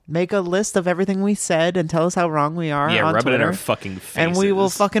make a list of everything we said and tell us how wrong we are on rub Twitter. it in our fucking faces. And we will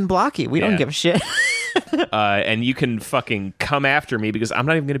fucking block you. We don't give a shit. And you can fucking come after me because I'm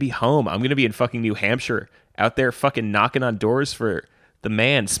not even going to be home. I'm going to be in fucking New Hampshire out there fucking knocking on doors for the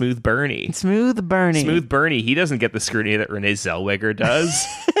man, Smooth Bernie. Smooth Bernie. He doesn't get the scrutiny that Renee Zellweger does.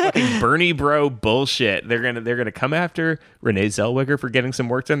 Fucking Bernie bro bullshit. They're gonna come after Renee Zellweger for getting some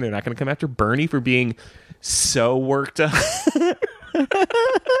work done. They're not gonna come after Bernie for being so worked up.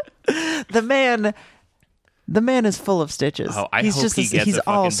 The man is full of stitches. Oh, I hope he gets he's a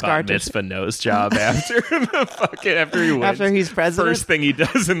all fucking scar bat mitzvah nose job after after he wins. After he's president. First thing he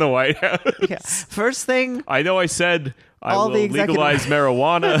does in the White House. Yeah. First thing. I know I said I All will the executive- legalize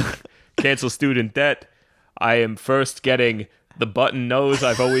marijuana, cancel student debt. I am first getting the button nose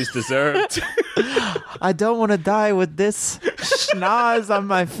I've always deserved. I don't want to die with this schnoz on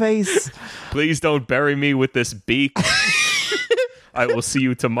my face. Please don't bury me with this beak. I will see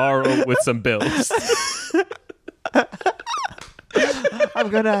you tomorrow with some bills. I'm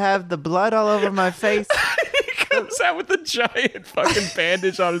going to have the blood all over my face. He comes out with a giant fucking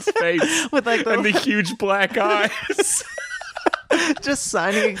bandage on his face With like and the huge black eyes. just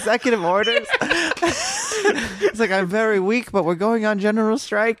signing executive orders. It's like, I'm very weak, but we're going on general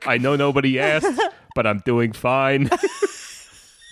strike. I know nobody asked, but I'm doing fine.